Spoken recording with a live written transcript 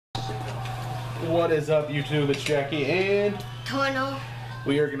What is up, YouTube? It's Jackie and Tono.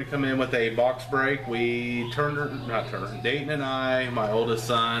 we are going to come in with a box break. Dayton and I, my oldest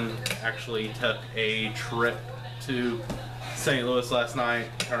son, actually took a trip to St. Louis last night.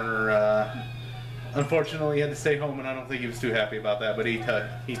 Turner, unfortunately, had to stay home, and I don't think he was too happy about that. But he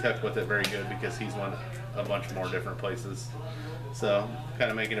took with it very good because he's went a bunch more different places. So, kind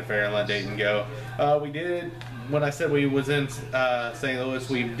of making it fair and let Dayton go. We did, when I said we was in St. Louis,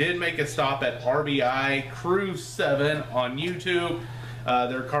 we did make a stop at RBI Cruise 7 on YouTube.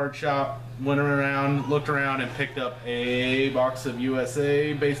 Their card shop, went around, looked around, and picked up a box of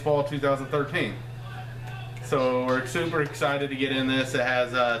USA Baseball 2013. So we're super excited to get in this. It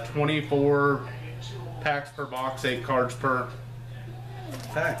has 24 packs per box, 8 cards per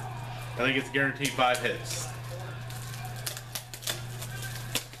pack. I think it's guaranteed 5 hits.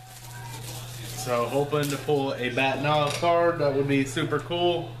 So hoping to pull a Bat Knob card. That would be super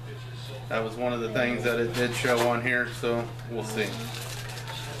cool. That was one of the things that it did show on here, so we'll see.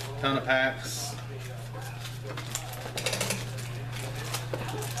 Ton of packs.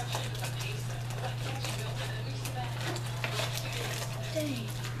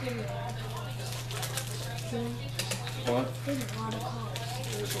 What? There's a lot of cards.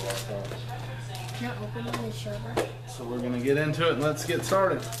 There's a lot of cards. Can I open them and show them? So we're gonna get into it and let's get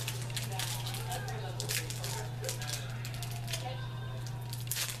started.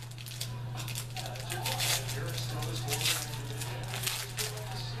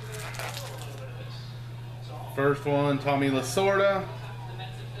 First one, Tommy Lasorda,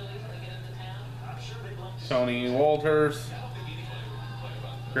 Tony Walters,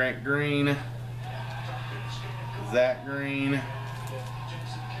 Grant Green, Zach Green,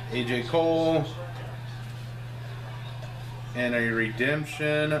 AJ Cole, and a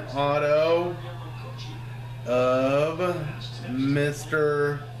redemption auto of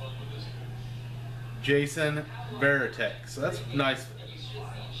Mr. Jason Varitek. So that's nice.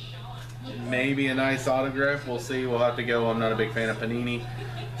 Maybe a nice autograph. We'll see. We'll have to go. I'm not a big fan of Panini.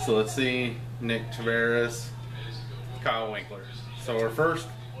 So let's see. Nick Taveras, Kyle Winkler. So our first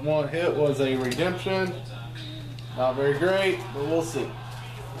one hit was a redemption. Not very great, but we'll see.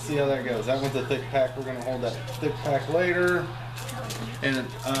 Let's see how that goes. That one's a thick pack. We're going to hold that thick pack later. And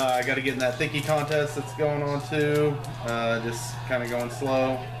I got to get in that Thicky contest that's going on too. Just kind of going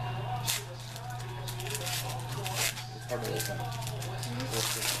slow. It's hard to open. We'll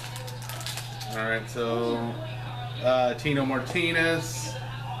see. Alright, so Tino Martinez,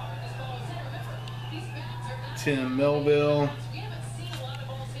 Tim Melville,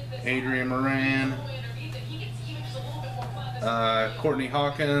 Adrian Moran, Courtney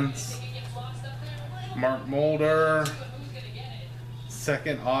Hawkins, Mark Mulder,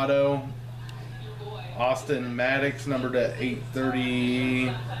 second auto, Austin Maddox, numbered at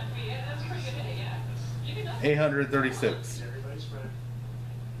 836.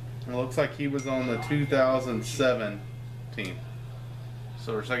 It looks like he was on the 2007 team.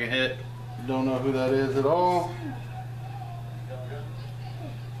 So our second hit, don't know who that is at all.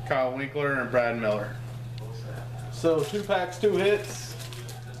 Kyle Winkler and Brad Miller. So 2 packs, 2 hits.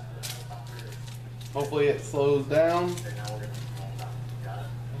 Hopefully it slows down.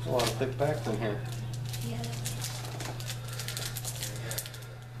 There's a lot of thick packs in here. Yeah.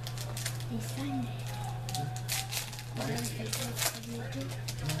 He signed it.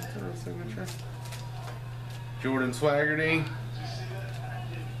 Signature. Jordan Swaggerty,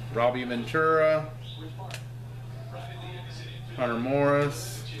 Robbie Ventura, Hunter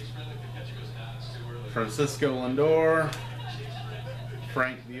Morris, Francisco Lindor,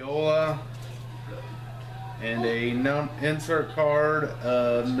 Frank Viola, and a insert card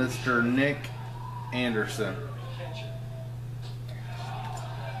of Mr. Nick Anderson.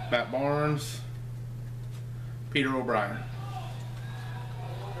 Matt Barnes, Peter O'Brien.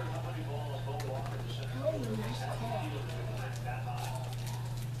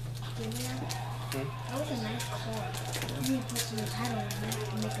 That was a nice card. You put some title on it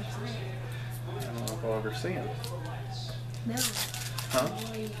to make a sign. I don't know if I'll ever see him. No. Huh? You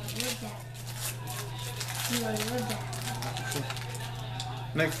already read that. You already read that.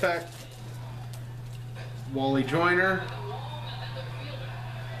 Next pack. Wally Joyner,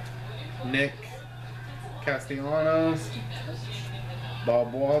 Nick Castellanos,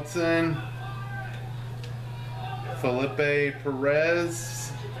 Bob Watson, Felipe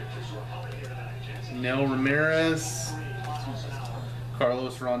Perez, Nel Ramirez,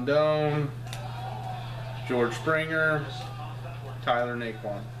 Carlos Rondon, George Springer, Tyler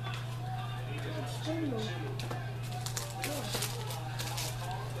Naquan.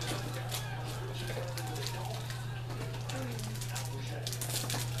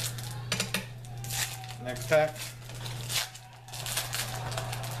 Next pack.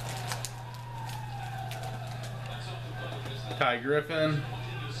 Ty Griffin,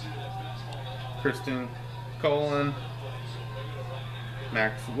 Kristen Colin,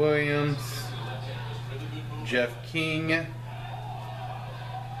 Max Williams, Jeff King,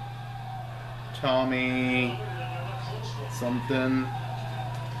 Tommy something.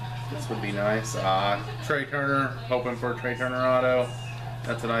 This would be nice. Trey Turner, hoping for a Trey Turner auto.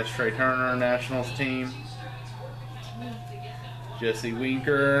 That's a nice Trey Turner Nationals team. Jesse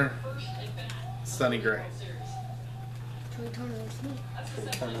Winker, Sonny Gray. Trey Turner is me. Trey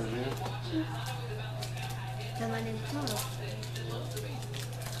Turner, yeah. So my name's Turner.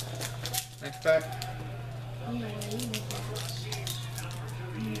 Next pack. I'm not gonna leave it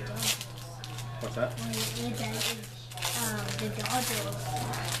there. What's that? The Dodgers.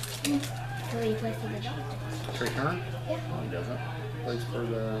 So he plays for the Dodgers. Trey Turner? Yeah. No, he doesn't. Plays for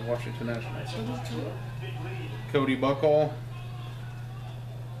the Washington Nationals. Did he too? Cody Buckle.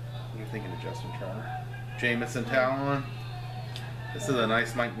 You're thinking of Justin Turner. Jamison Talon. This is a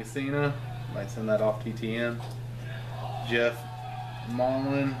nice Mike Messina. Might send that off TTN. Jeff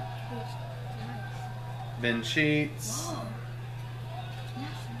Mullen. Ben Sheets. Whoa.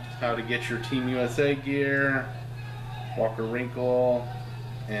 How to get your Team USA gear. Walker Wrinkle.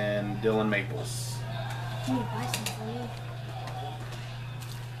 And Dylan Maples. Can you buy some for me?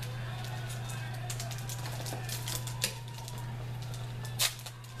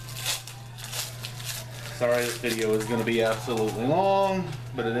 Sorry this video is going to be absolutely long,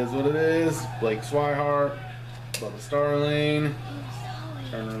 but it is what it is. Blake Swihart, Bubba Starling,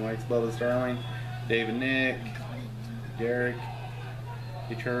 Turner likes Bubba Starling, David Nick, Derek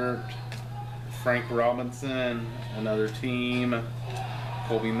Detroit, Frank Robinson, another team,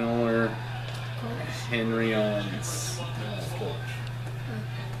 Colby Miller, Henry Owens.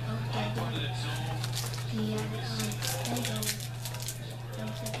 He had Stego.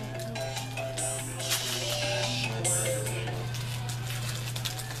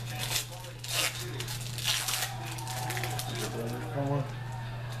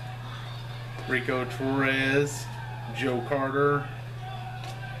 Rico Torres, Joe Carter,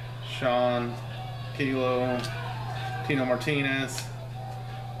 Sean Kilo, Tino Martinez,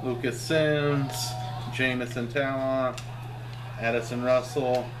 Lucas Sims, Jamison Talon, Addison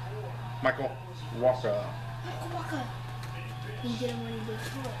Russell, Michael Walker. Michael Walker. You get him when he gets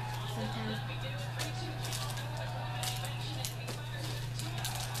hurt sometimes.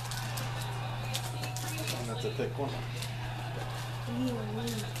 And that's a thick one. You need to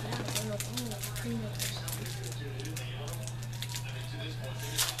leave that clean it or something.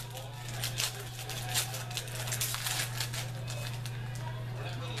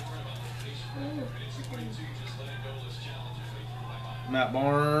 Matt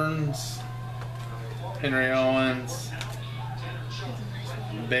Barnes, Henry Owens,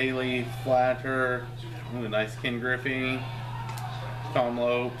 Bailey Flatter, ooh, nice Ken Griffey, Tom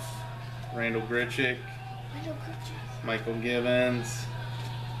Lopes, Randall Gritchick, Michael Givens,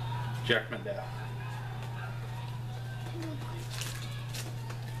 Jack McDowell.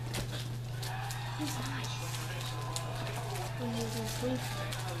 He's nice. When he's asleep.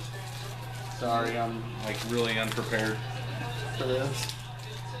 Sorry, I'm like really unprepared for this.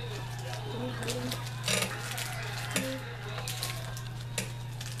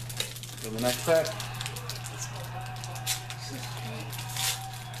 So the next pack.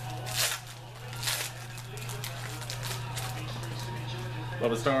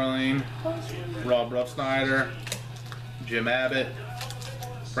 Bubba Starling, Rob Ruff Snyder, Jim Abbott,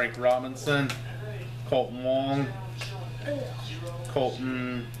 Frank Robinson, Colton Wong,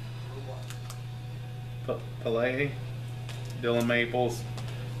 Colton Palais, Dylan Maples,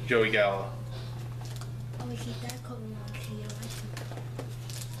 Joey Gallo. Oh, we keep that coat on to you.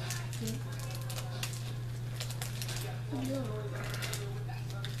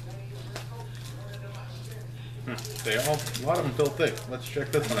 They all, a lot of them feel thick. Let's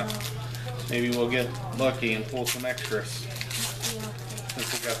check this one out. Maybe we'll get lucky and pull some extras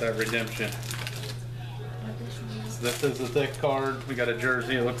since we got that redemption. So this is a thick card. We got a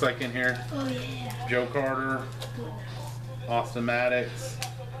jersey, it looks like, in here. Oh, yeah. Joe Carter, Austin Maddox,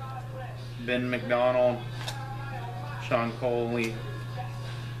 Ben McDonald, Sean Coley,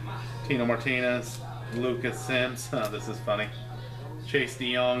 Tino Martinez, Lucas Sims. Oh, this is funny. Chase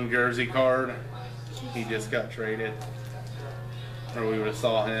DeYoung jersey card. He just got traded. Or we would have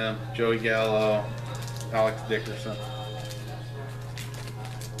saw him. Joey Gallo, Alex Dickerson.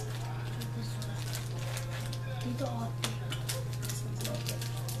 These are all thick.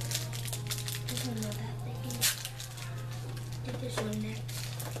 This one's not that thick either. Get this one next.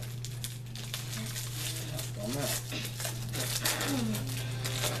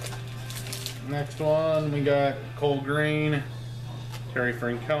 Next one, we got Cole Green, Terry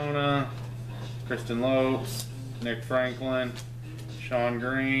Francona, Kristen Lopes, Nick Franklin, Sean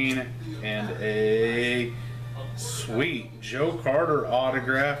Green, and a sweet Joe Carter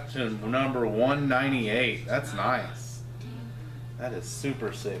autograph to number 198. That's nice. That is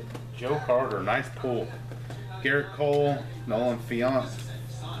super sick. Joe Carter, nice pull. Garrett Cole, Nolan Fontenot.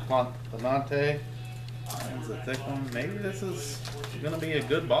 That's a thick one. Maybe this is going to be a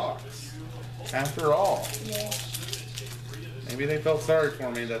good box after all. Yeah. Maybe they felt sorry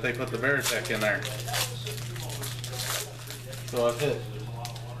for me that they put the Veritek in there. So I've hit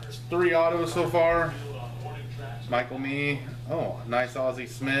 3 autos so far. Michael Mee. Oh, nice Ozzie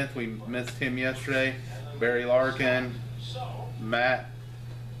Smith. We missed him yesterday. Barry Larkin. Matt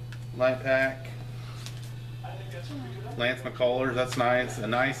Lightpack. Lance McCullers. That's nice. A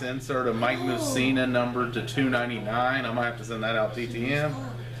nice insert of Mike Mussina numbered to 299. I might have to send that out TTM.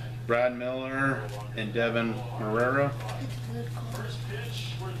 Brad Miller and Devin Marrero.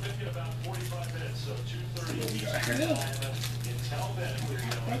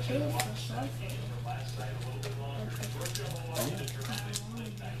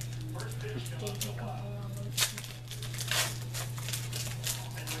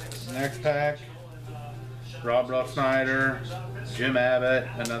 Next pack, Rob Ruff Snyder, Jim Abbott,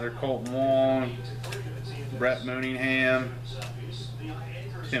 another Colton Wong, Brett Mooningham,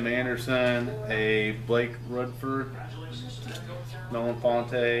 Tim Anderson, a Blake Rudford, Nolan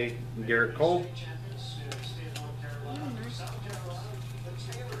Fonte, and Garrett Cole.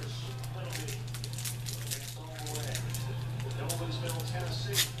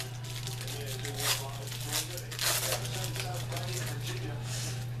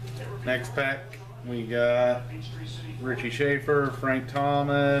 Next pack, we got Richie Schaefer, Frank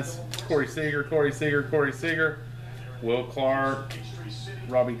Thomas, Corey Seager, Will Clark,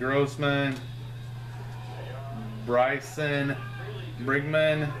 Robbie Grossman, Bryson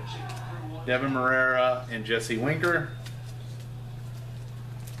Brigman, Devin Marrera, and Jesse Winker.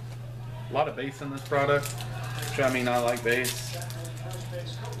 A lot of base in this product, which I mean I like base.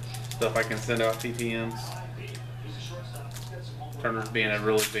 Stuff I can send out TPMs. Turner's being a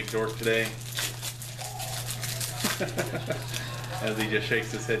really big dork today. As he just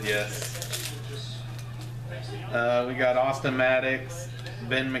shakes his head yes. We got Austin Maddox,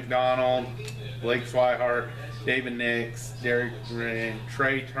 Ben McDonald, Blake Swihart, David Nix, Derek Ray,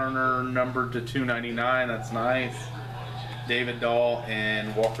 Trey Turner numbered to 299. That's nice. David Dahl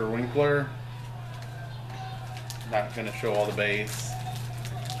and Walker Winkler. Not going to show all the base.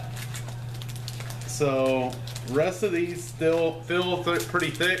 So rest of these still feel pretty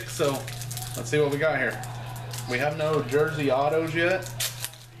thick, so let's see what we got here. We have no jersey autos yet.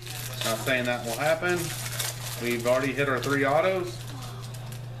 Not saying that will happen. We've already hit our 3 autos,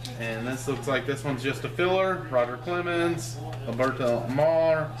 and this looks like this one's just a filler. Roger Clemens, Alberto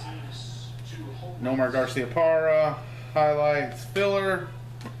Amar, Nomar Garcia-Parra, highlights filler,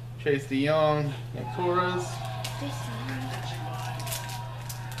 Chase DeYoung, Nick Torres.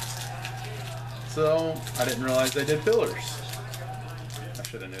 So, I didn't realize they did fillers. I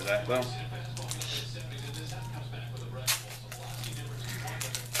should have knew that though.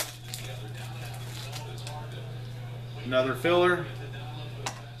 Another filler.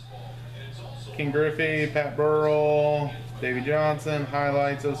 King Griffey, Pat Burrell, Davey Johnson,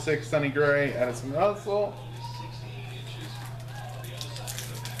 highlights 06, Sonny Gray, Addison Russell.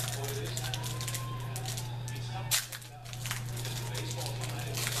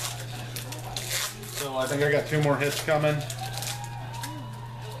 So I think I got 2 more hits coming.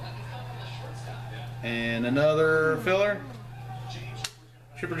 And another filler.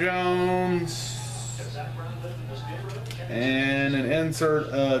 Chipper Jones. And an insert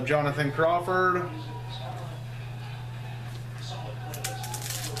of Jonathan Crawford.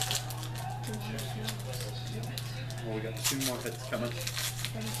 Well, we got 2 more hits coming.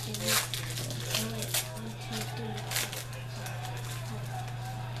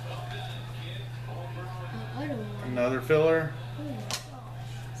 Another filler.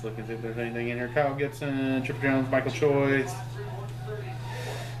 Let's look and see if there's anything in here. Kyle Gibson, Chipper Jones, Michael Choice,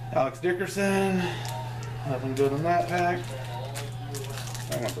 Alex Dickerson. Nothing good in that pack.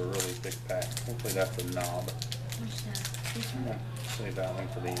 I want a really big pack. Hopefully that's a knob. What's that? This I'm one? gonna save that one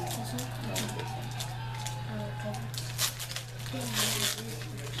for the end. This one? No, this one. Oh, okay.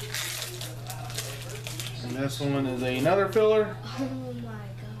 And this one is another filler. Oh my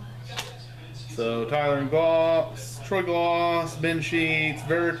gosh. So Tyler Gloss, Troy Gloss, Ben Sheets,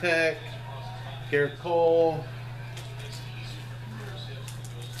 Veritek, Garrett Cole.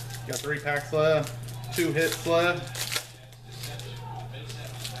 Got 3 packs left, 2 hits left.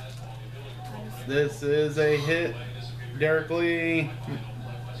 This is a hit. Derek Lee,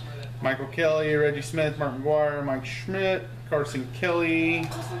 Michael Kelly, Reggie Smith, Mark McGuire, Mike Schmidt, Carson Kelly,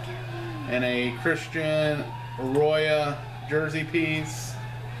 and a Christian Arroyo jersey piece.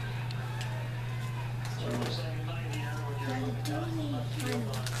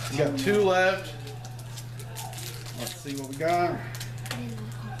 We got 2 left. Let's see what we got.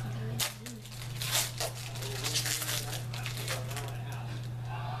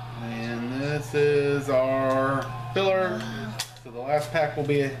 And this is our filler. So the last pack will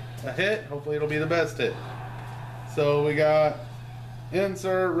be a hit. Hopefully it'll be the best hit. So we got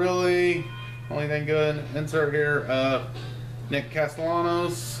insert, really only thing good. Insert here, Nick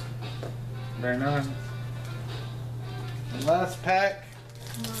Castellanos. Very nice. And last pack.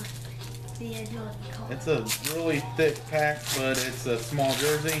 It's a really thick pack, but it's a small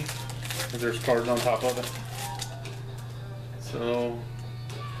jersey because there's cards on top of it. So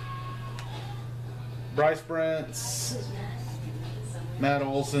Bryce Brents, Matt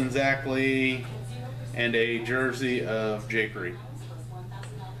Olson, Zach Lee, and a jersey of Jake Reed.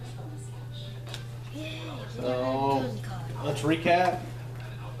 So let's recap.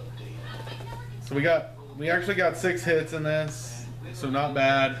 So we actually got 6 hits in this, so not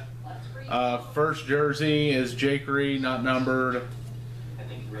bad. First jersey is Jake Reed, not numbered.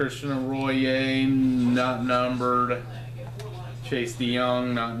 Christian Arroyo, not numbered. Chase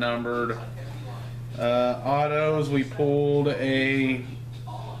DeYoung, not numbered. Autos, we pulled a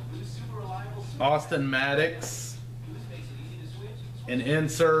Austin Maddox, an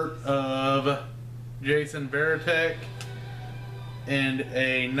insert of Jason Varitek, and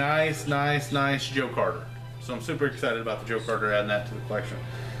a nice Joe Carter. So I'm super excited about the Joe Carter, adding that to the collection.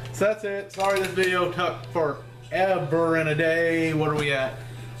 So that's it. Sorry this video took forever and a day. What are we at?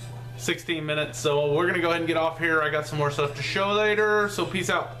 16 minutes. So we're going to go ahead and get off here. I got some more stuff to show later. So peace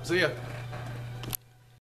out. See ya.